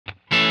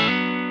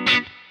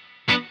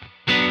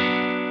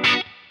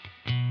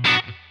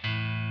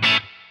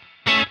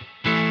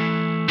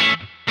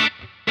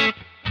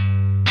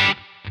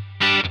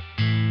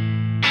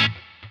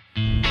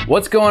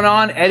What's going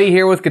on? Eddie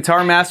here with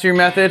Guitar Mastery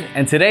Method,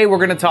 and today we're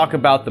going to talk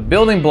about the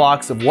building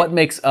blocks of what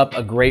makes up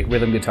a great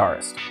rhythm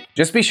guitarist.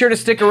 Just be sure to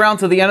stick around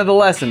to the end of the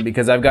lesson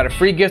because I've got a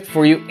free gift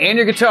for you and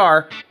your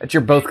guitar that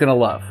you're both going to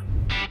love.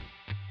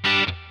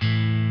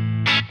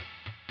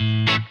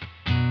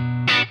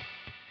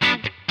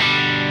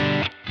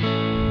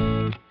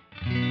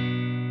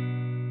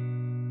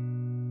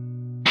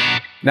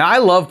 Now, I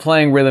love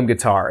playing rhythm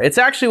guitar. It's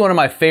actually one of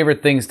my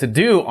favorite things to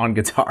do on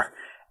guitar.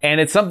 And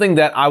it's something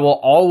that I will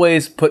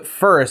always put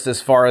first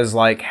as far as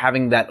like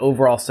having that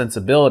overall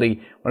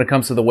sensibility when it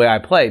comes to the way I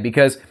play.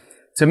 Because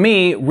to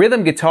me,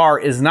 rhythm guitar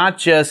is not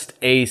just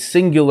a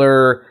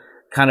singular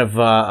kind of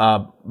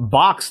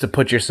box to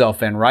put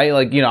yourself in, right?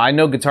 Like, you know, I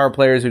know guitar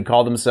players who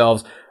call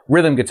themselves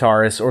rhythm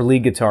guitarists or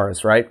lead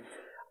guitarists, right?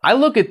 I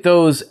look at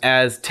those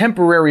as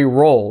temporary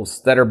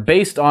roles that are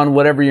based on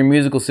whatever your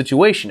musical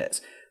situation is.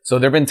 So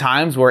there have been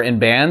times where in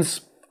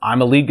bands, I'm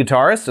a lead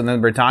guitarist, and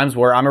then there are times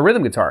where I'm a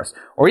rhythm guitarist.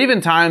 Or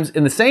even times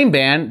in the same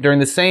band, during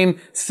the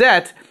same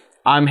set,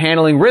 I'm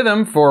handling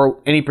rhythm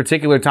for any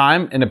particular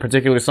time in a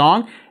particular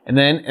song, and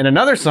then in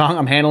another song,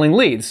 I'm handling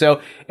lead. So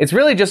it's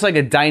really just like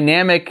a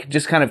dynamic,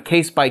 just kind of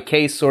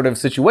case-by-case sort of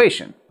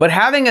situation. But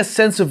having a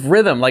sense of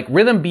rhythm, like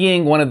rhythm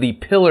being one of the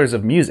pillars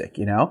of music,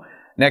 you know,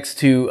 next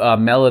to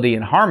melody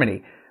and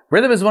harmony,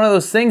 rhythm is one of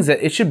those things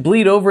that it should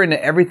bleed over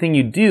into everything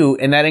you do,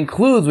 and that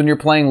includes when you're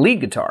playing lead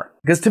guitar.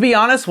 Because to be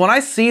honest, when I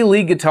see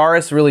lead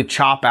guitarists really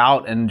chop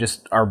out and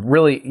just are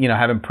really, you know,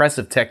 have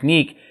impressive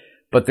technique,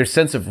 but their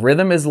sense of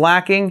rhythm is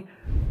lacking,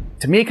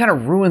 to me it kind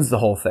of ruins the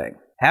whole thing.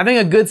 Having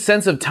a good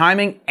sense of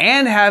timing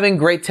and having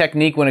great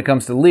technique when it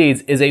comes to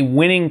leads is a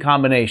winning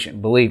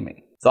combination, believe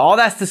me. So all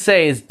that's to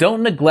say is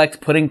don't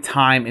neglect putting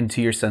time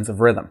into your sense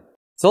of rhythm.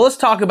 So let's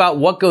talk about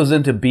what goes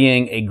into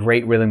being a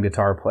great rhythm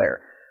guitar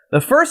player.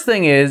 The first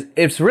thing is,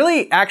 it's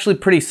really actually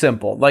pretty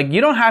simple. Like,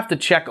 you don't have to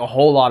check a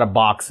whole lot of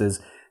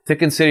boxes to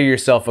consider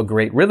yourself a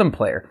great rhythm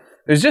player.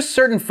 There's just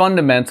certain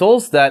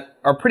fundamentals that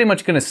are pretty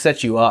much going to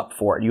set you up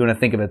for it. You want to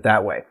think of it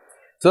that way.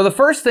 So the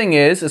first thing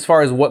is, as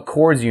far as what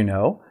chords you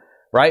know,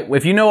 right?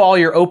 If you know all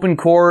your open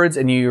chords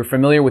and you're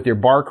familiar with your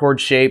bar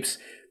chord shapes,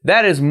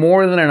 that is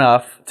more than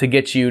enough to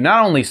get you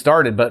not only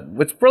started, but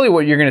it's really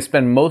what you're going to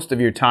spend most of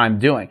your time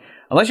doing.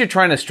 Unless you're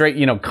trying to straight,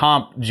 you know,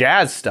 comp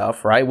jazz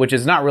stuff, right? Which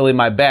is not really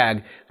my bag,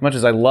 as much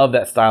as I love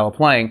that style of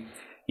playing.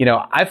 You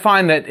know, I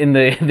find that in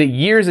the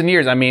years and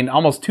years, I mean,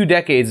 almost 2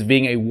 decades of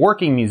being a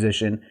working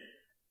musician,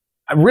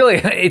 really,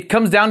 it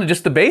comes down to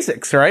just the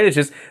basics, right? It's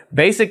just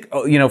basic,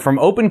 you know, from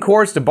open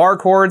chords to bar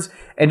chords,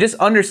 and just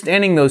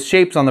understanding those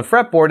shapes on the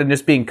fretboard and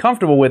just being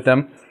comfortable with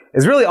them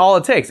is really all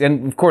it takes.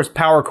 And of course,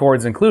 power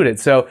chords included.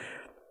 So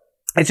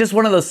it's just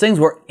one of those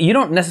things where you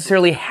don't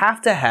necessarily have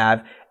to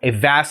have a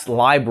vast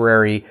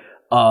library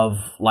of,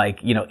 like,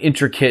 you know,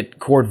 intricate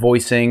chord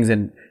voicings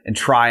and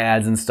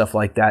triads and stuff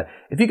like that.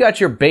 If you got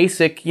your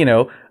basic, you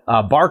know,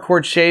 bar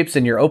chord shapes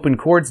and your open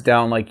chords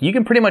down, like, you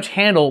can pretty much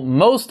handle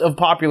most of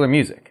popular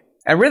music.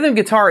 And rhythm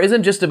guitar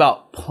isn't just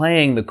about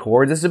playing the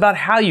chords, it's about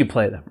how you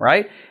play them,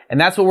 right?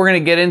 And that's what we're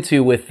going to get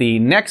into with the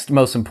next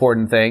most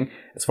important thing,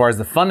 as far as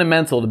the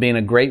fundamental to being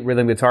a great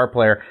rhythm guitar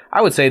player.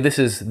 I would say this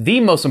is the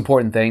most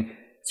important thing.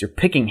 It's your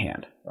picking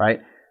hand,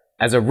 right?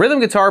 As a rhythm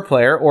guitar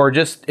player, or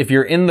just if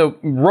you're in the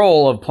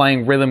role of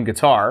playing rhythm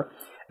guitar,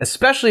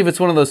 especially if it's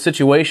one of those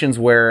situations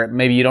where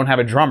maybe you don't have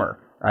a drummer,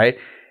 right?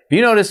 If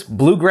you notice,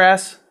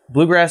 bluegrass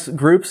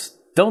groups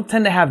don't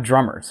tend to have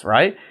drummers,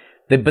 right?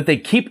 But they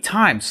keep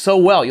time so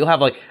well. You'll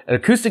have like an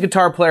acoustic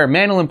guitar player, a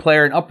mandolin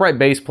player, an upright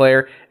bass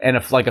player, and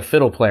like a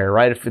fiddle player,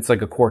 right? If it's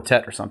like a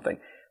quartet or something.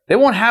 They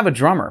won't have a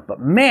drummer, but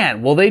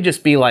man, will they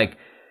just be like,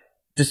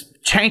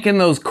 just chanking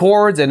those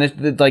chords, and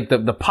it's like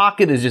the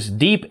pocket is just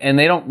deep, and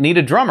they don't need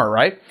a drummer,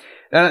 right?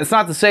 And it's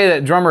not to say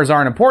that drummers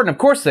aren't important. Of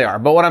course they are.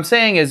 But what I'm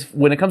saying is,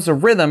 when it comes to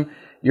rhythm,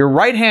 your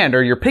right hand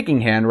or your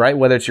picking hand, right,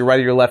 whether it's your right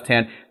or your left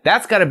hand,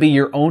 that's got to be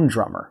your own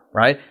drummer,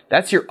 right?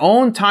 That's your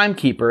own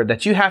timekeeper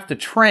that you have to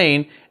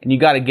train, and you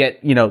got to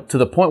get, you know, to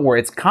the point where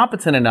it's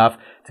competent enough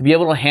to be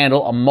able to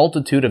handle a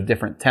multitude of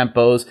different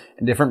tempos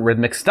and different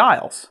rhythmic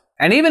styles.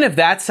 And even if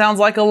that sounds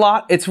like a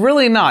lot, it's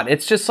really not.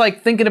 It's just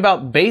like thinking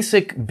about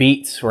basic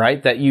beats,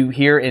 right, that you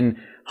hear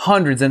in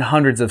hundreds and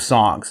hundreds of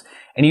songs.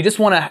 And you just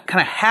want to kind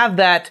of have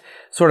that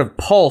sort of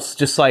pulse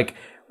just like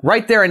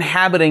right there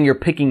inhabiting your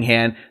picking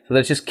hand, so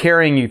that's just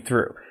carrying you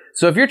through.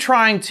 So if you're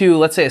trying to,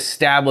 let's say,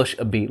 establish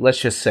a beat, let's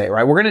just say,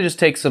 right, we're going to just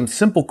take some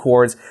simple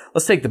chords.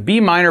 Let's take the B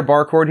minor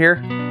bar chord here,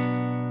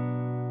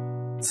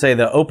 say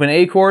the open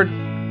A chord,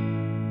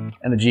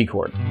 and the G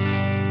chord.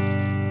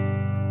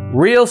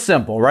 Real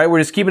simple, right? We're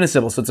just keeping it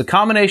simple. So it's a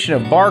combination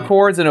of bar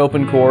chords and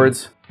open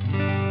chords.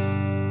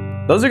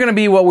 Those are going to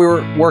be what we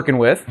were working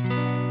with.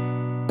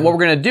 What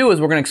we're going to do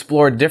is we're going to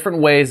explore different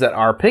ways that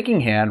our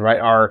picking hand, right,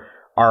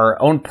 our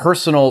own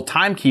personal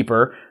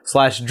timekeeper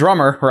slash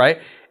drummer, right,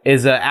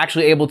 is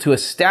actually able to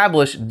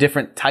establish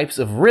different types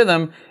of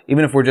rhythm,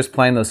 even if we're just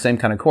playing those same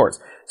kind of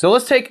chords. So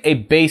let's take a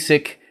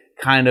basic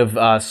kind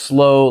of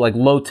slow, like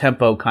low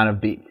tempo kind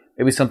of beat.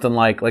 Maybe something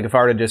like if I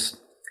were to just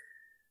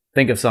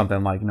think of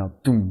something like, you know,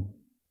 doom,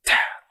 ta,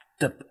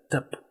 dup,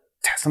 dup,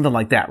 something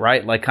like that,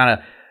 right? Like kind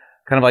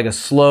of like a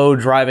slow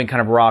driving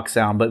kind of rock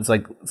sound, but it's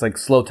like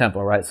slow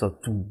tempo, right? So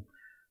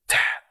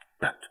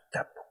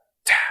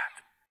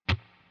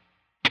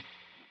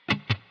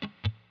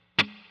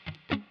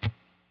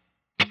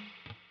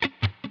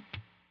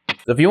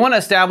so if you want to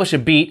establish a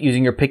beat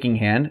using your picking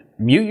hand,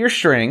 mute your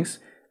strings,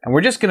 and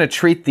we're just going to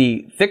treat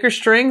the thicker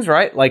strings,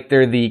 right, like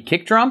they're the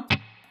kick drum,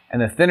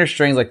 and the thinner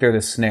strings like they're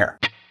the snare.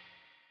 All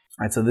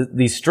right, so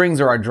these strings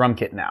are our drum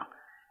kit now.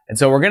 And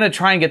so we're going to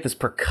try and get this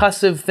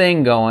percussive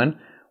thing going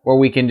where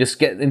we can just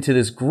get into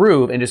this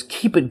groove and just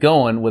keep it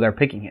going with our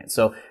picking hand.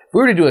 So if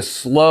we were to do a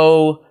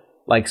slow,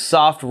 like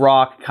soft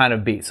rock kind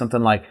of beat,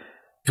 something like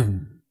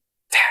doom,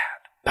 tap,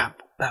 bam,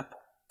 bam,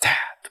 tap,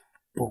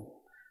 boom,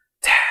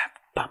 tap,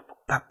 bam,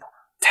 bam,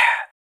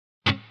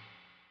 tap.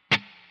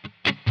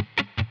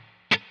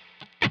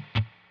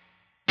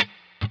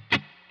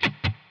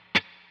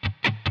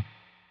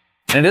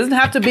 And it doesn't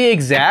have to be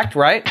exact,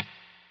 right?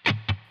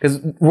 Because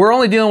we're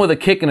only dealing with a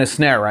kick and a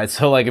snare, right?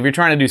 So like if you're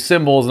trying to do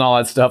cymbals and all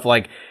that stuff,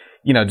 like,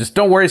 you know, just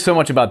don't worry so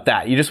much about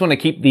that. You just want to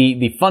keep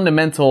the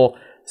fundamental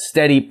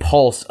steady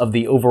pulse of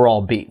the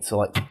overall beat. So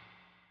like,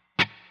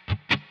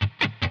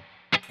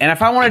 and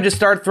if I want to just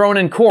start throwing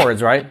in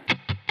chords, right?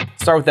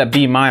 Start with that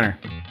B minor.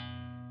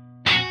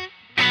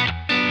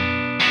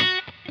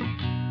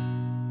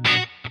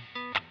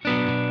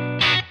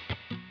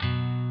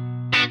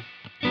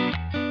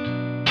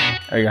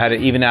 Or you had to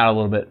even out a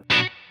little bit.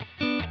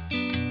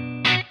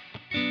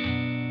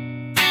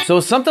 So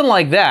something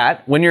like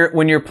that, when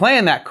you're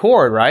playing that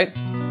chord, right?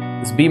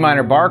 This B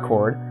minor bar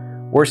chord,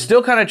 we're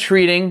still kind of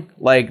treating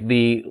like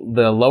the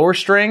lower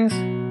strings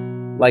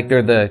like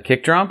they're the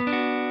kick drum,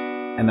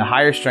 and the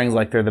higher strings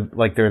like they're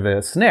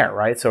the snare,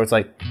 right? So it's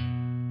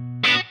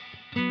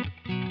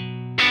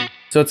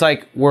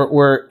like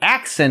we're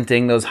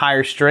accenting those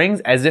higher strings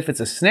as if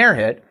it's a snare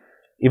hit,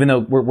 even though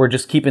we're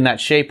just keeping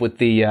that shape with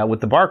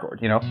the bar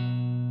chord, you know.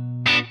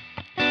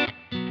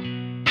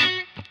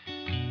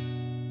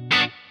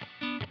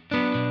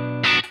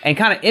 And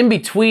kind of in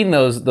between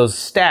those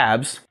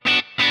stabs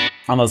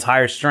on those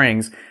higher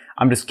strings,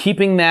 I'm just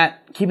keeping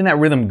that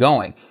rhythm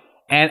going.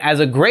 And as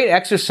a great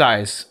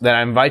exercise that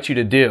I invite you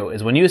to do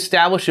is when you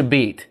establish a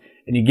beat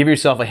and you give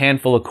yourself a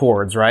handful of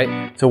chords,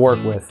 right, to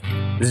work with.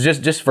 This is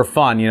just for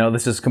fun, you know.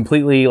 This is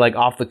completely like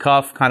off the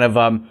cuff, kind of.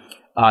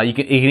 You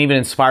can even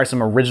inspire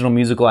some original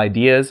musical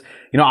ideas.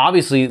 You know,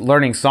 obviously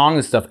learning songs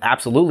and stuff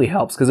absolutely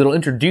helps because it'll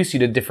introduce you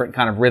to different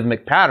kind of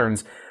rhythmic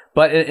patterns,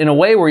 but in a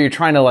way where you're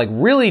trying to like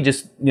really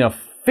just, you know,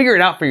 figure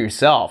it out for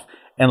yourself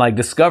and like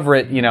discover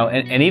it, you know,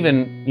 and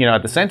even, you know,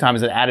 at the same time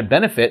as an added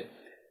benefit,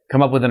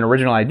 come up with an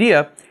original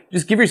idea.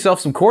 Just give yourself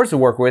some chords to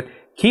work with,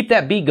 keep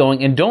that beat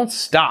going, and don't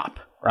stop,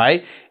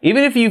 right?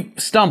 Even if you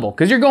stumble,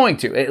 because you're going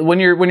to. When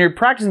you're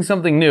practicing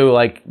something new,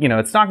 like, you know,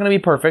 it's not going to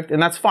be perfect,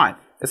 and that's fine.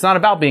 It's not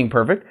about being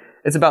perfect.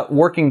 It's about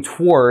working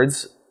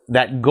towards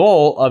that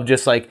goal of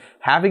just like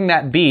having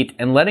that beat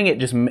and letting it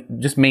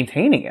just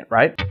maintaining it,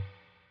 right?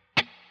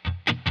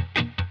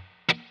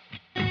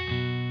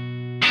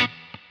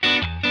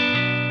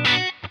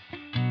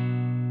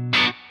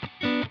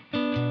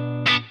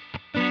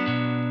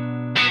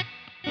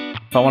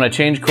 If I want to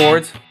change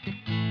chords,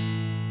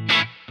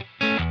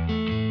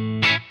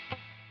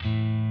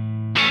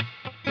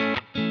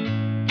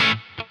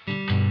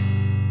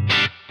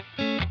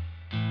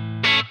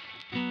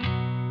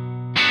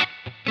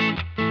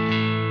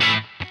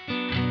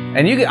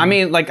 and I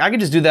mean, like I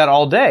could just do that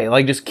all day,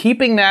 like just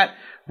keeping that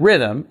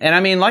rhythm. And I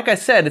mean, like I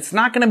said, it's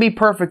not going to be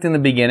perfect in the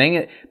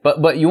beginning,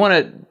 but you want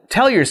to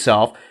tell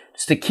yourself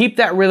just to keep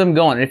that rhythm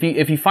going. And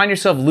if you find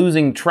yourself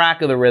losing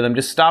track of the rhythm,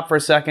 just stop for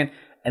a second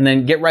and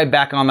then get right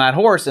back on that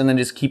horse and then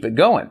just keep it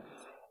going.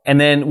 And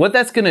then what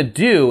that's going to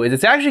do is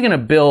it's actually going to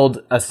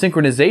build a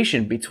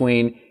synchronization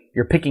between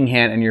your picking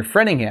hand and your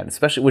fretting hand,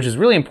 especially, which is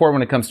really important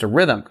when it comes to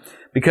rhythm,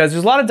 because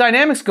there's a lot of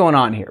dynamics going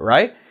on here,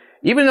 right?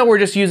 Even though we're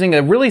just using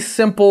a really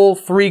simple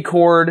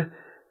 3-chord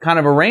kind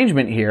of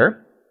arrangement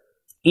here,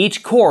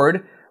 each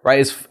chord,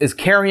 right, is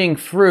carrying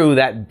through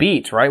that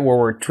beat, right, where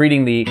we're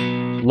treating the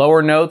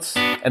lower notes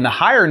and the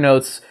higher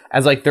notes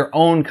as like their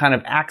own kind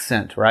of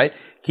accent, right,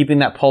 keeping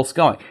that pulse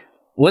going.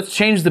 Let's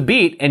change the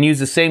beat and use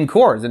the same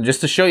chords, and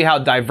just to show you how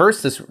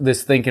diverse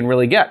this thing can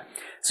really get.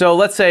 So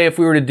let's say if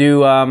we were to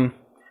do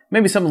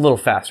maybe something a little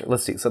faster.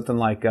 Let's see, something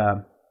like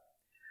doom,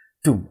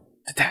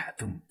 ta-ta,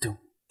 doom, doom,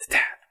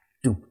 ta-ta,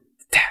 doom,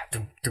 ta-ta,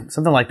 doom, doom,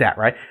 something like that,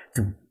 right?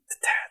 Doom,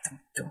 ta-ta, doom,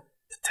 doom,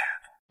 ta-ta.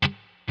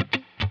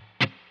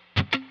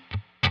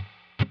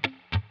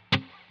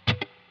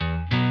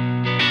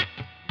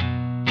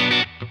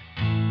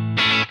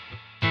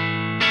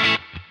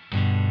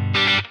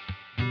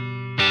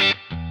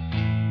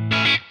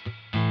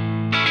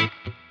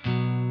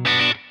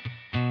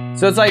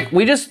 So it's like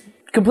we just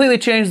completely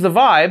changed the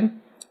vibe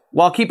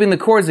while keeping the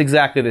chords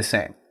exactly the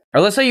same. Or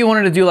let's say you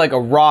wanted to do like a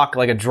rock,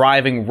 like a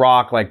driving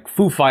rock, like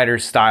Foo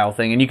Fighters style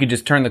thing, and you could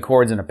just turn the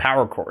chords into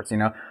power chords, you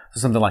know?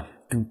 So something like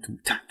doom, doom,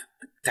 ta,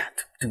 doom, ta,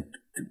 doom,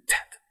 doom, ta,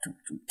 doom,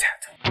 doom, ta.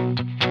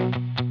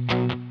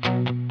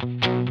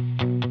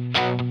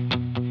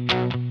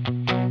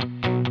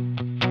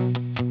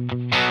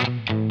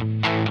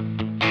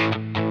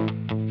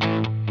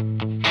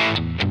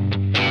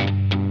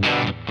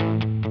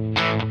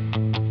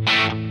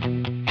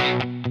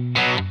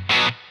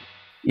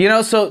 You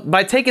know, so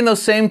by taking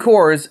those same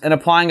chords and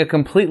applying a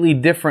completely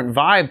different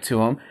vibe to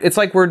them, it's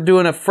like we're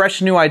doing a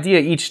fresh new idea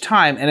each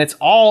time, and it's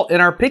all in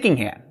our picking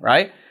hand,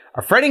 right?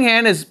 Our fretting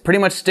hand is pretty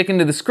much sticking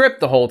to the script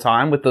the whole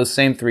time with those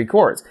same 3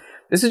 chords.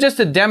 This is just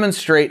to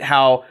demonstrate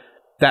how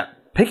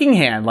that picking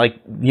hand, like,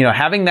 you know,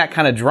 having that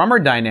kind of drummer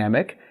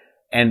dynamic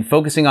and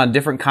focusing on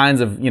different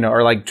kinds of, you know,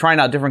 or like trying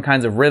out different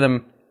kinds of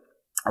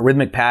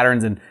rhythmic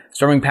patterns and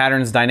strumming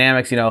patterns,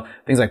 dynamics, you know,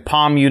 things like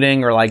palm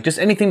muting or like just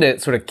anything to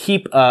sort of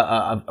keep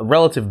a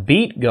relative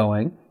beat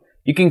going,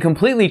 you can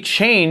completely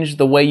change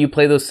the way you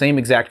play those same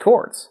exact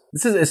chords.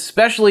 This is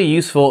especially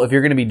useful if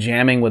you're going to be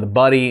jamming with a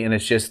buddy and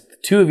it's just the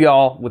 2 of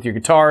y'all with your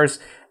guitars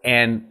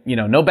and, you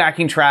know, no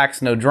backing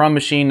tracks, no drum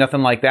machine,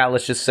 nothing like that.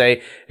 Let's just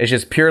say it's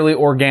just purely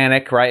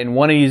organic, right? And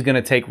one of you is going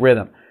to take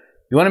rhythm.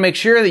 You want to make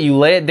sure that you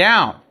lay it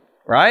down,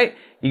 right?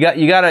 You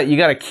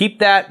gotta keep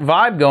that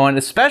vibe going,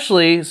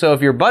 especially so if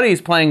your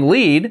buddy's playing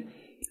lead,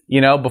 you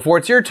know, before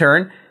it's your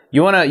turn,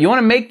 you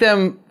wanna make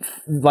them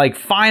like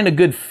find a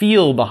good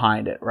feel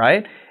behind it,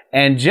 right?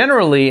 And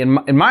generally,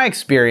 in my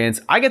experience,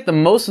 I get the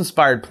most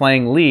inspired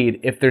playing lead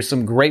if there's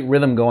some great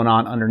rhythm going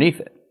on underneath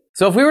it.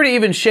 So if we were to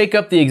even shake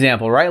up the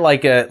example, right?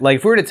 Like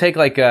if we were to take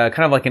like a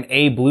kind of like an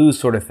A blues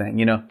sort of thing,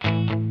 you know.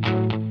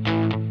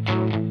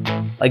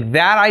 Like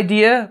that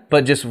idea,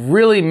 but just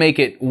really make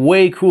it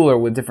way cooler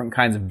with different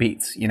kinds of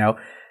beats, you know?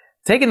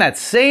 Taking that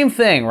same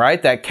thing,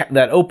 right?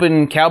 That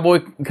open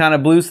cowboy kind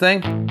of blues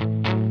thing.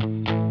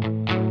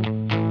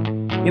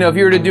 You know, if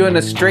you were to do in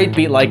a straight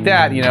beat like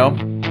that, you know,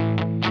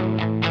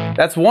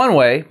 that's one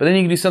way, but then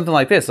you can do something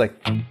like this, like.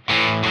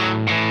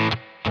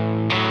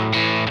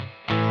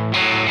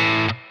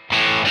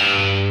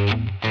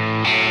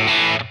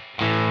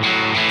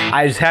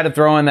 I just had to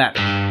throw in that.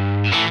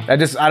 I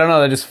don't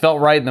know, that just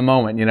felt right in the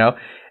moment, you know?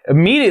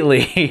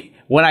 Immediately,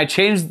 when I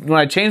changed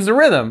the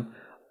rhythm,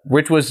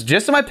 which was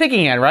just in my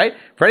picking hand, right?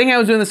 Fretting hand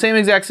was doing the same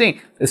exact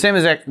thing, same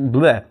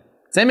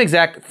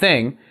exact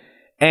thing,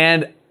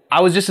 and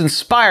I was just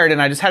inspired,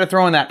 and I just had to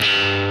throw in that.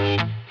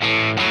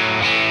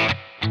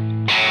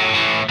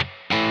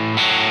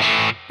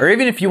 Or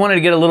even if you wanted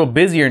to get a little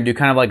busier and do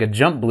kind of like a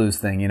jump blues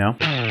thing, you know?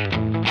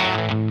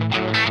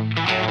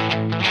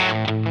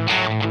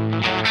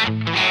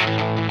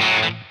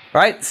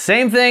 Right?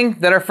 Same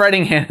thing that our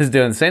fretting hand is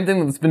doing. Same thing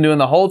that it's been doing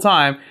the whole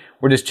time.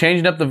 We're just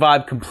changing up the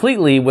vibe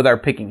completely with our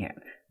picking hand.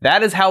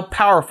 That is how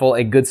powerful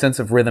a good sense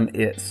of rhythm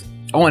is.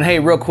 Oh, and hey,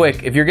 real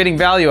quick, if you're getting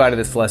value out of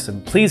this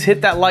lesson, please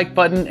hit that like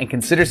button and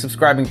consider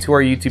subscribing to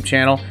our YouTube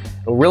channel.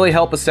 It'll really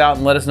help us out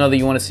and let us know that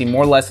you want to see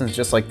more lessons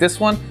just like this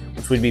one,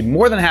 which we'd be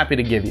more than happy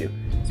to give you.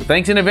 So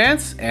thanks in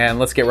advance, and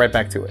let's get right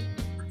back to it.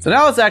 So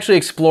now let's actually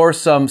explore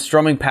some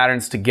strumming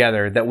patterns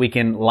together that we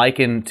can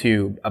liken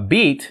to a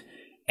beat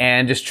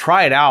and just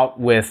try it out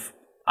with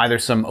either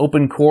some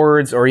open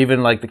chords or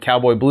even like the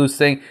cowboy blues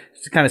thing,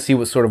 just to kind of see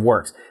what sort of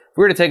works. If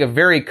we were to take a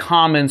very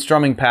common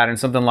strumming pattern,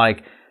 something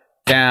like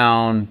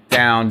down,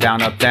 down,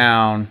 down, up,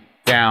 down,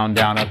 down,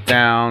 down, up,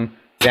 down,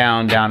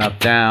 down, down, up,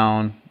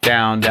 down,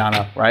 down, down,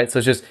 up, right? So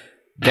it's just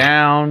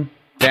down,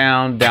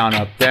 down, down,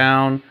 up,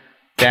 down,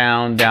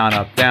 down, down,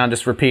 up, down,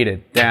 just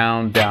repeated,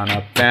 down, down,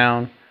 up,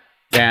 down,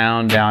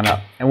 down, down,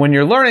 up. And when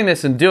you're learning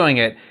this and doing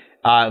it,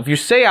 if you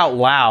say out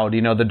loud,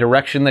 you know, the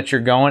direction that you're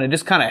going, it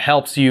just kind of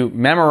helps you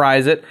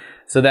memorize it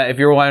so that if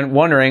you're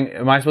wondering,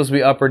 am I supposed to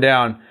be up or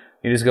down?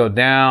 You just go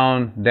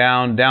down,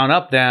 down, down,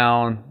 up,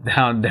 down,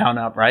 down, down,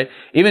 up, right?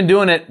 Even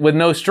doing it with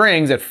no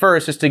strings at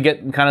first just to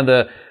get kind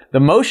of the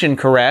motion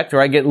correct,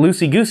 right? Get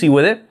loosey-goosey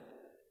with it.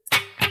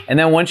 And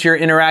then once you're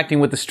interacting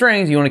with the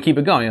strings, you want to keep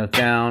it going. You know,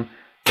 down,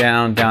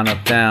 down, down,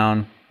 up,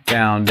 down,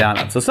 down, down,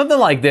 up. So something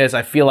like this,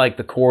 I feel like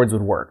the chords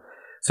would work.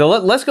 So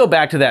let's go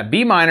back to that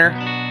B minor,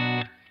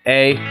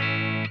 A,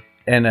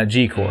 and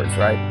G chords,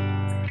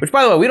 right? Which,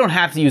 by the way, we don't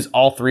have to use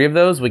all 3 of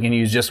those. We can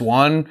use just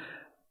 1,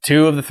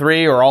 2 of the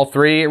 3, or all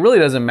 3. It really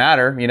doesn't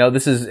matter. You know,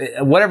 this is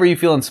whatever you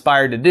feel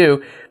inspired to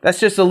do. That's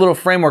just a little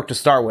framework to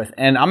start with.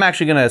 And I'm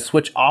actually going to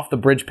switch off the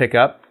bridge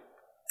pickup.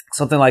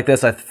 Something like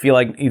this, I feel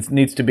like it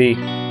needs to be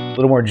a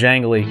little more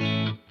jangly.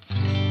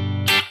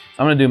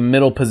 I'm going to do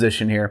middle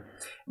position here.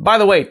 By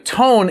the way,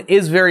 tone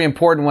is very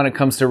important when it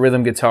comes to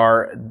rhythm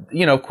guitar.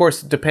 You know, of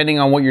course, depending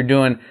on what you're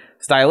doing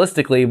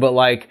stylistically, but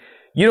like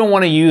you don't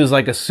want to use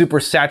like a super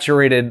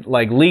saturated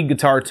like lead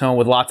guitar tone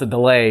with lots of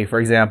delay, for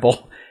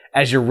example,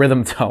 as your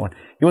rhythm tone.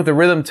 You want the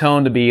rhythm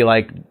tone to be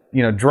like,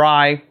 you know,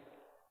 dry,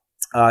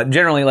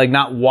 generally like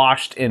not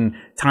washed in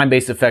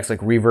time-based effects like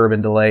reverb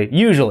and delay.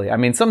 Usually, I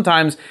mean,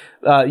 sometimes,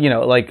 you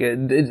know, like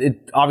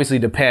it obviously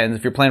depends.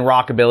 If you're playing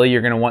rockabilly,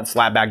 you're going to want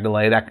slapback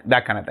delay,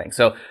 that kind of thing.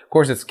 So of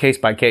course it's case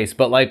by case,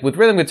 but like with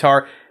rhythm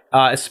guitar,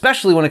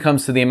 especially when it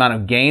comes to the amount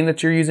of gain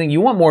that you're using,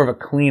 you want more of a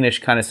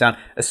cleanish kind of sound,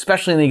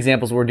 especially in the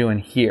examples we're doing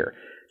here.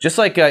 Just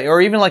like,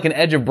 or even like an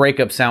edge of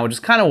breakup sound, which is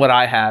kind of what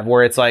I have,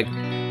 where it's like,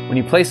 when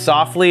you play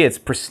softly, it's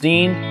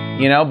pristine,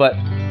 you know, but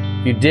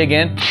if you dig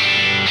in,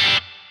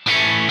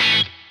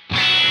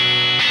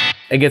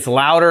 it gets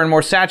louder and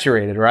more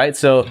saturated, right?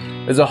 So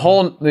there's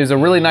a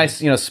really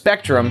nice, you know,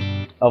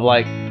 spectrum of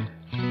like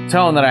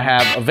tone that I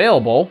have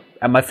available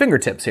my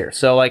fingertips here.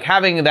 So like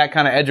having that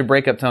kind of edge of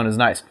breakup tone is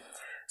nice.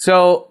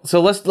 So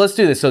let's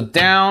do this. So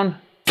down,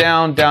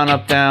 down, down,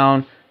 up,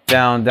 down,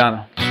 down,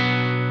 down.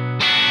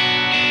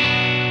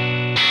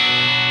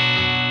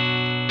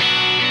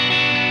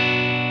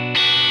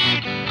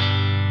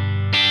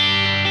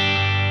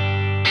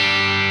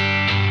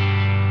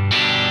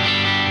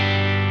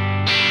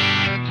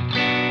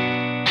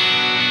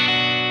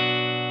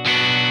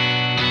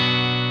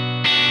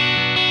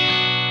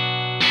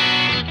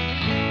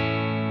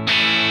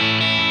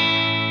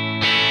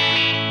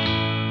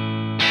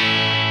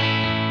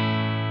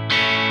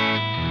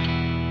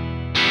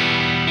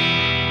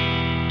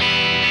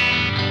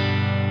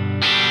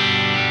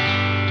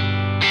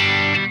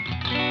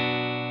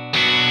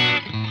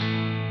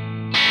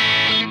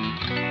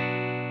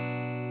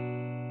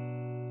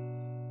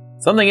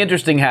 Something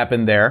interesting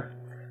happened there.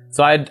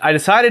 So I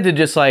decided to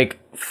just like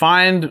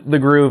find the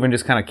groove and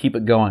just kind of keep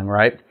it going,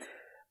 right?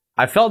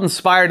 I felt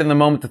inspired in the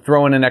moment to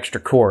throw in an extra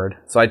chord,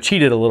 so I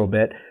cheated a little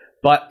bit,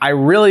 but I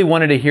really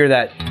wanted to hear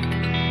that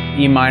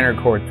E minor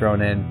chord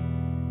thrown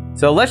in.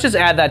 So let's just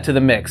add that to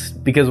the mix,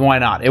 because why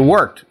not? It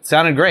worked. It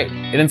sounded great.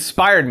 It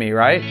inspired me,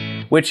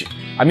 right? Which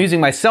I'm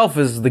using myself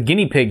as the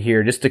guinea pig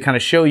here just to kind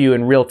of show you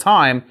in real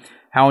time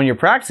how when you're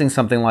practicing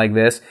something like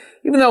this,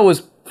 even though it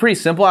was pretty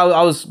simple,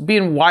 I was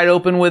being wide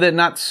open with it,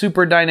 not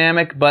super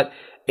dynamic, but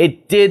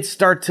it did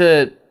start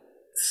to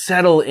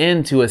settle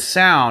into a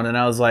sound, and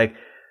I was like,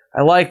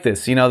 I like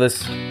this, you know,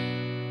 this,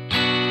 and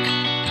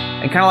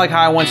kind of like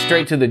how I went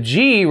straight to the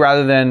G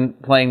rather than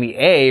playing the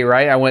A,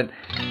 right? I went,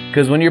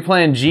 because when you're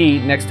playing G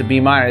next to B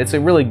minor, it's a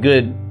really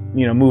good,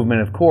 you know,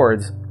 movement of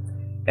chords,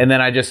 and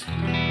then I just,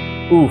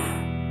 oof,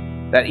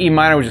 that E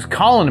minor was just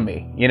calling to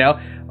me, you know?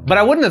 But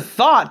I wouldn't have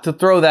thought to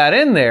throw that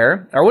in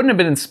there, or wouldn't have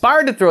been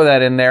inspired to throw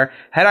that in there,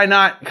 had I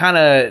not kind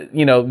of,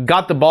 you know,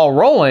 got the ball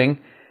rolling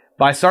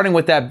by starting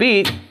with that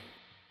beat.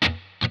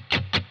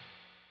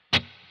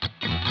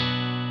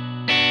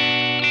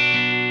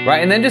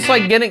 Right, and then just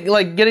like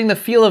getting the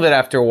feel of it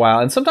after a while.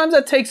 And sometimes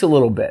that takes a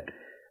little bit.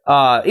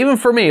 Even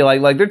for me,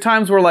 like there are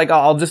times where like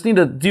I'll just need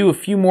to do a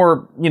few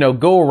more, you know,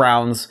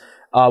 go-arounds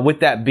with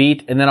that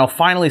beat, and then I'll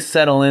finally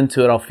settle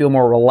into it. I'll feel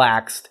more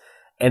relaxed.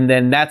 And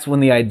then that's when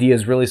the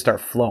ideas really start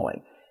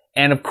flowing.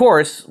 And of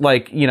course,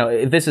 like, you know,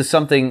 if this is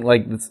something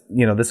like,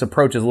 you know, this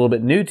approach is a little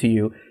bit new to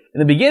you, in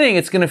the beginning,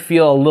 it's going to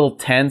feel a little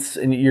tense,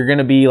 and you're going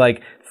to be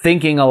like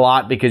thinking a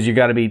lot because you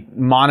got to be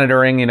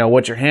monitoring, you know,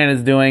 what your hand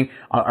is doing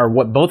or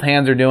what both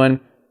hands are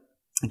doing,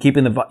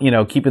 keeping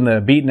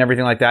the beat and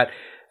everything like that.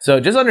 So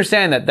just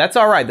understand that that's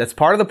all right. That's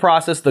part of the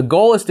process. The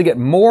goal is to get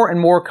more and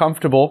more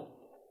comfortable,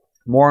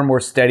 more and more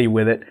steady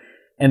with it.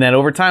 And then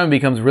over time, it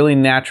becomes really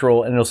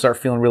natural and it'll start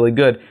feeling really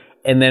good.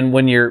 And then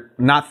when you're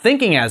not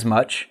thinking as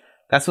much,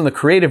 that's when the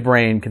creative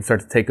brain can start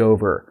to take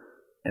over.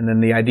 And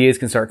then the ideas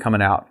can start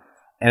coming out.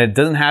 And it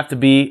doesn't have to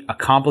be a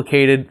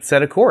complicated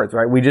set of chords,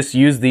 right? We just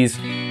use these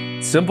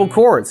simple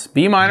chords,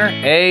 B minor,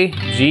 A,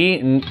 G,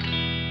 and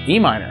E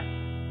minor.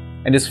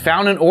 And just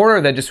found an order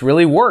that just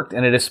really worked.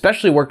 And it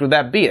especially worked with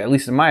that beat, at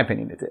least in my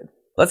opinion it did.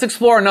 Let's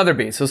explore another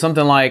beat. So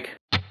something like...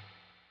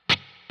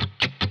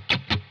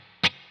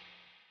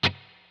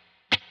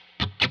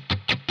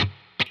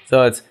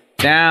 So it's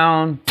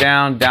down,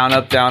 down, down,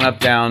 up, down, up,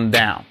 down,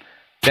 down.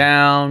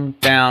 Down,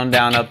 down,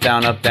 down, up,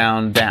 down, up,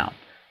 down, down.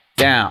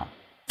 Down,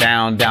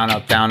 down, down,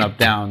 up, down, up,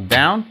 down,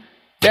 down.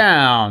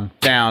 Down,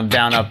 down,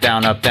 down, up,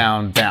 down, up,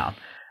 down, down.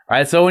 All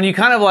right, so when you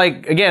kind of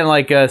like, again,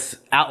 like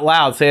out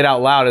loud, say it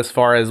out loud as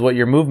far as what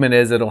your movement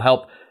is, it'll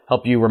help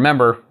you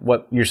remember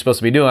what you're supposed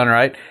to be doing,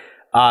 right?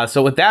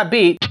 So with that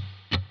beat,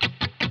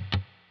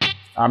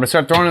 I'm gonna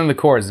start throwing in the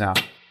chords now.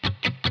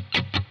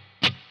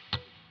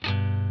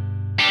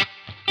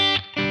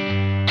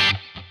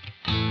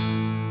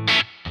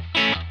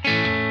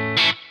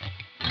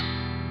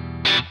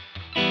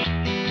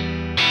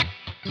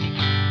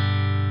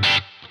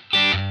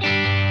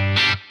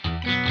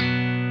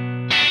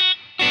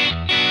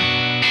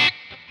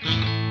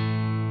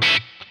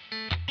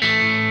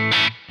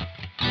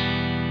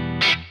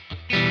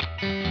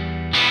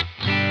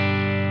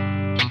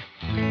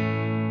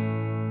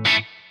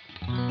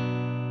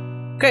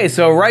 Okay,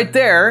 so right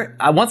there,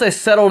 once I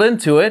settled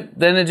into it,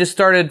 then it just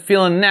started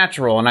feeling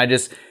natural, and I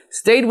just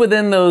stayed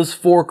within those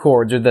 4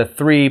 chords, or the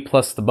 3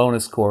 plus the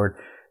bonus chord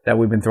that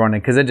we've been throwing in,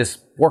 because it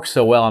just works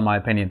so well in my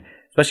opinion,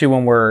 especially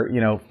when we're,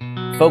 you know,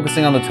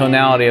 focusing on the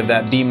tonality of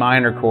that B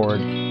minor chord.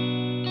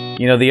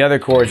 You know, the other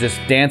chords just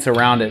dance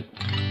around it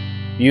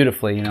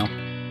beautifully, you know.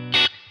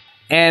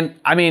 And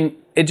I mean,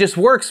 it just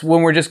works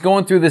when we're just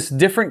going through this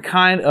different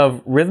kind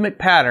of rhythmic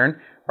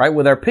pattern, right,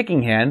 with our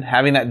picking hand,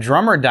 having that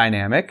drummer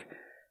dynamic.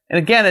 And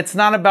again, it's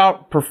not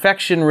about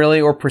perfection really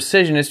or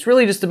precision. It's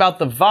really just about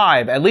the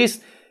vibe, at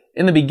least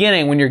in the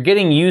beginning when you're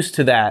getting used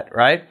to that,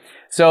 right?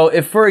 So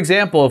if, for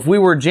example, if we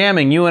were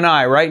jamming, you and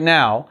I, right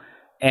now,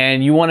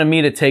 and you wanted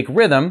me to take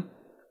rhythm,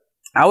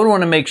 I would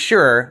want to make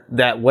sure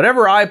that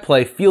whatever I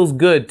play feels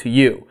good to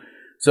you.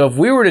 So if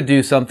we were to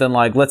do something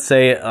like, let's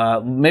say,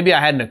 maybe I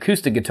had an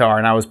acoustic guitar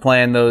and I was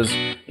playing those,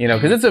 you know,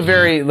 because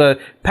the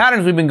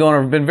patterns we've been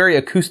going have been very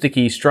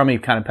acoustic-y,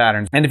 strummy kind of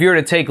patterns. And if you were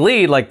to take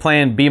lead, like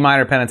playing B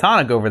minor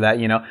pentatonic over that,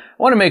 you know, I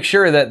want to make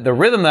sure that the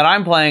rhythm that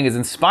I'm playing is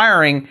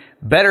inspiring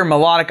better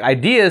melodic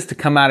ideas to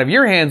come out of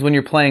your hands when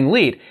you're playing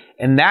lead.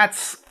 And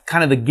that's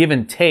kind of the give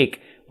and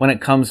take when it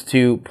comes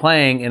to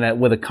playing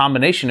with a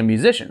combination of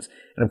musicians.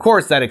 And of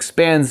course, that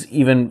expands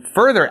even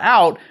further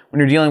out when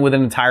you're dealing with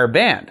an entire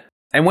band.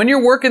 And when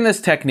you're working this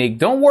technique,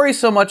 don't worry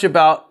so much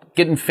about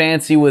getting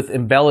fancy with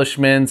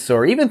embellishments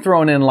or even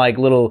throwing in like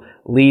little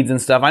leads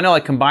and stuff. I know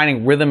like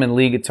combining rhythm and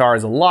lead guitar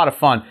is a lot of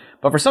fun,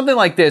 but for something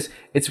like this,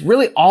 it's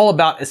really all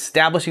about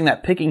establishing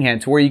that picking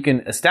hand to where you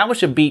can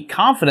establish a beat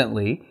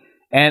confidently,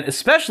 and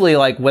especially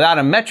like without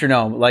a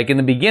metronome. Like in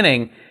the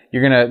beginning,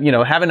 you're gonna, you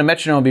know, having a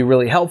metronome be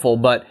really helpful,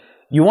 but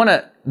you want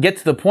to get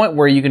to the point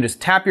where you can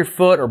just tap your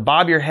foot or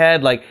bob your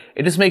head. Like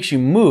it just makes you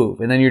move,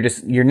 and then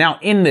you're now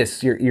in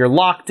this, you're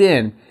locked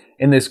in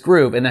this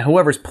groove, and then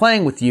whoever's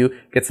playing with you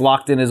gets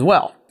locked in as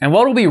well. And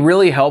what will be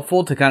really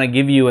helpful to kind of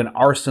give you an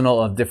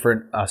arsenal of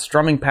different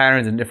strumming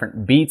patterns and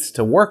different beats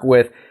to work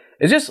with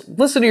is just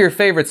listen to your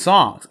favorite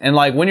songs. And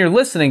like when you're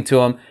listening to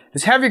them,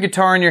 just have your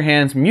guitar in your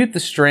hands, mute the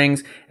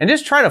strings, and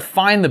just try to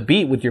find the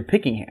beat with your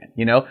picking hand,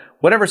 you know,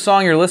 whatever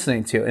song you're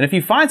listening to. And if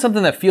you find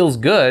something that feels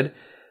good,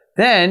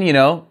 then, you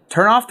know,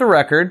 turn off the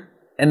record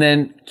and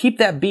then keep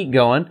that beat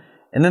going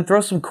and then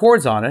throw some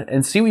chords on it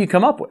and see what you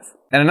come up with.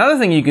 And another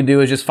thing you can do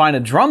is just find a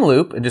drum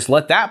loop and just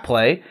let that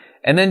play,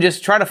 and then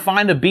just try to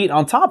find a beat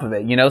on top of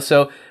it, you know?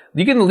 So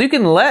you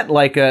can let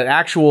like an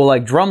actual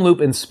like drum loop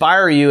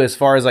inspire you as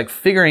far as like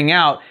figuring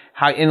out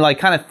how, and like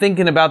kind of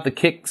thinking about the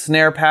kick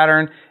snare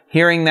pattern,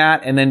 hearing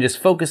that, and then just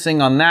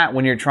focusing on that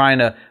when you're trying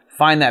to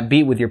find that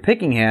beat with your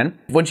picking hand.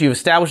 Once you've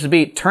established the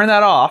beat, turn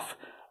that off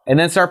and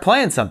then start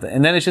playing something.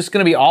 And then it's just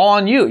gonna be all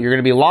on you. You're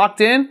gonna be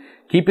locked in,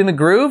 keeping the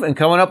groove, and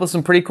coming up with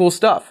some pretty cool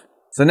stuff.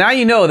 So now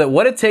you know that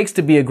what it takes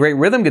to be a great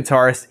rhythm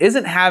guitarist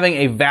isn't having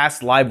a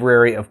vast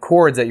library of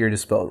chords at your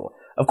disposal.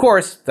 Of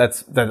course,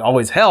 that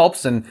always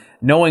helps, and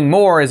knowing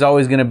more is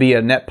always going to be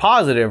a net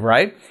positive,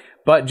 right?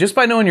 But just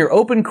by knowing your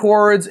open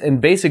chords and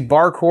basic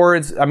bar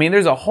chords, I mean,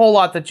 there's a whole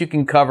lot that you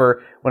can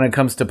cover when it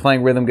comes to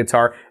playing rhythm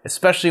guitar,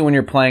 especially when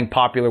you're playing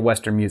popular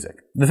Western music.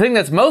 The thing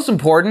that's most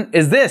important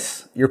is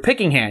this, your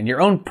picking hand, your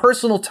own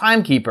personal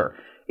timekeeper.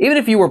 Even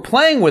if you were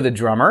playing with a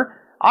drummer,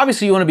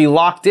 obviously you want to be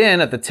locked in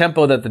at the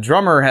tempo that the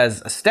drummer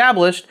has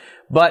established,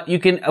 but you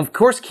can, of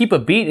course, keep a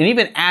beat and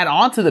even add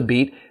on to the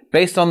beat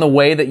based on the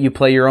way that you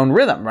play your own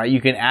rhythm, right? You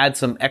can add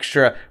some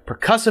extra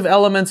percussive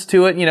elements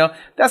to it, you know,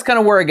 that's kind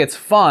of where it gets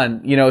fun,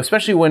 you know,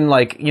 especially when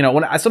like, you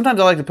know, sometimes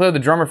I like to play with a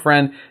drummer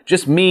friend,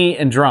 just me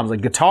and drums,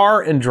 like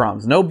guitar and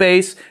drums, no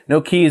bass,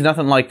 no keys,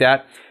 nothing like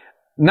that.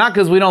 Not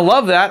because we don't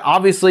love that,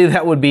 obviously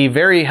that would be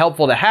very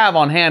helpful to have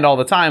on hand all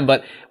the time,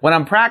 but when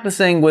I'm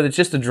practicing with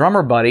just a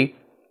drummer buddy,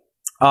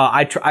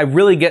 I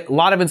really get a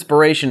lot of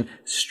inspiration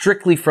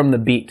strictly from the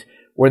beat,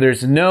 where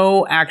there's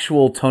no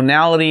actual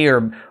tonality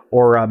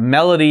or a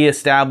melody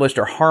established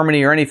or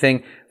harmony or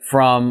anything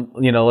from,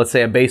 you know, let's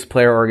say a bass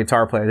player or a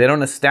guitar player. They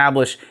don't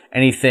establish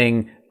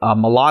anything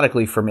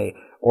melodically for me,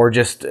 or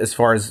just as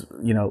far as,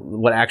 you know,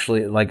 what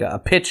actually like a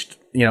pitched,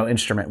 you know,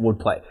 instrument would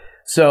play.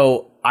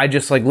 So I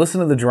just like listen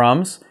to the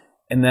drums,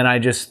 and then I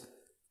just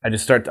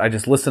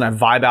listen, I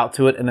vibe out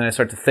to it, and then I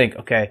start to think,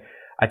 okay,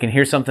 I can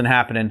hear something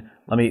happening.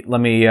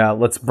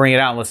 Let's bring it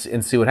out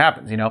and see what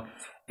happens, you know?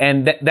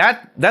 And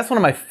that's one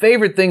of my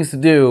favorite things to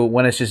do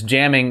when it's just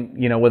jamming,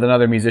 you know, with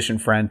another musician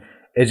friend,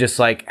 is just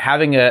like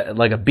having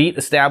a beat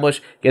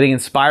established, getting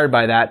inspired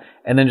by that,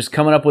 and then just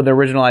coming up with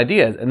original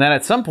ideas. And then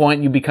at some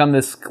point you become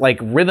this like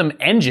rhythm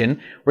engine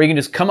where you can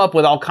just come up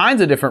with all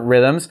kinds of different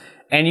rhythms.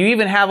 And you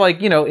even have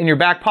like, you know, in your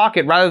back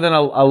pocket, rather than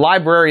a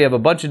library of a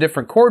bunch of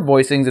different chord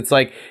voicings, it's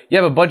like you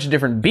have a bunch of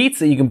different beats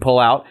that you can pull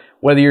out.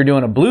 Whether you're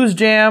doing a blues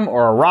jam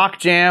or a rock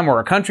jam or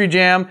a country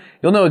jam,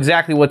 you'll know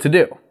exactly what to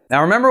do.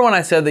 Now remember when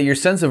I said that your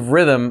sense of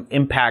rhythm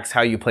impacts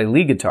how you play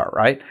lead guitar,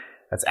 right?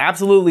 That's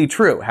absolutely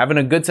true. Having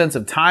a good sense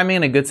of timing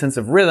and a good sense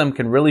of rhythm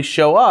can really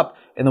show up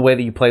in the way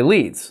that you play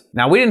leads.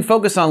 Now we didn't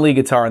focus on lead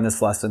guitar in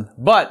this lesson,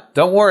 but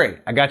don't worry,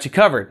 I got you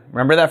covered.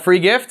 Remember that free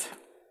gift?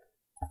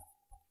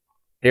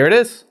 Here it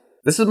is.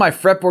 This is my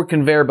fretboard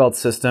conveyor belt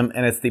system,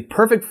 and it's the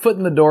perfect foot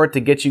in the door to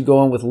get you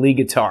going with lead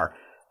guitar.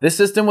 This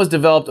system was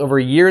developed over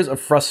years of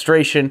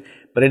frustration,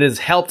 but it has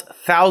helped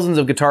thousands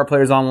of guitar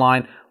players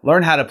online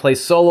learn how to play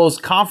solos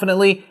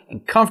confidently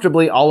and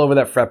comfortably all over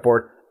that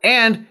fretboard.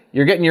 And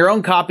you're getting your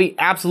own copy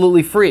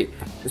absolutely free.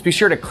 Just be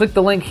sure to click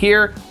the link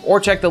here or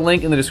check the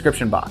link in the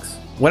description box.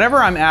 Whenever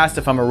I'm asked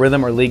if I'm a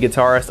rhythm or lead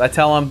guitarist, I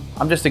tell them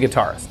I'm just a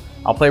guitarist.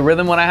 I'll play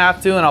rhythm when I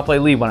have to, and I'll play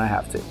lead when I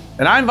have to.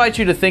 And I invite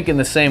you to think in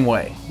the same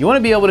way. You want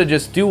to be able to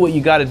just do what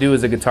you got to do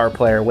as a guitar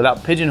player without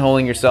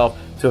pigeonholing yourself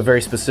to a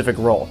very specific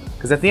role.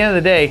 Because at the end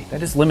of the day, that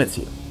just limits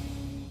you.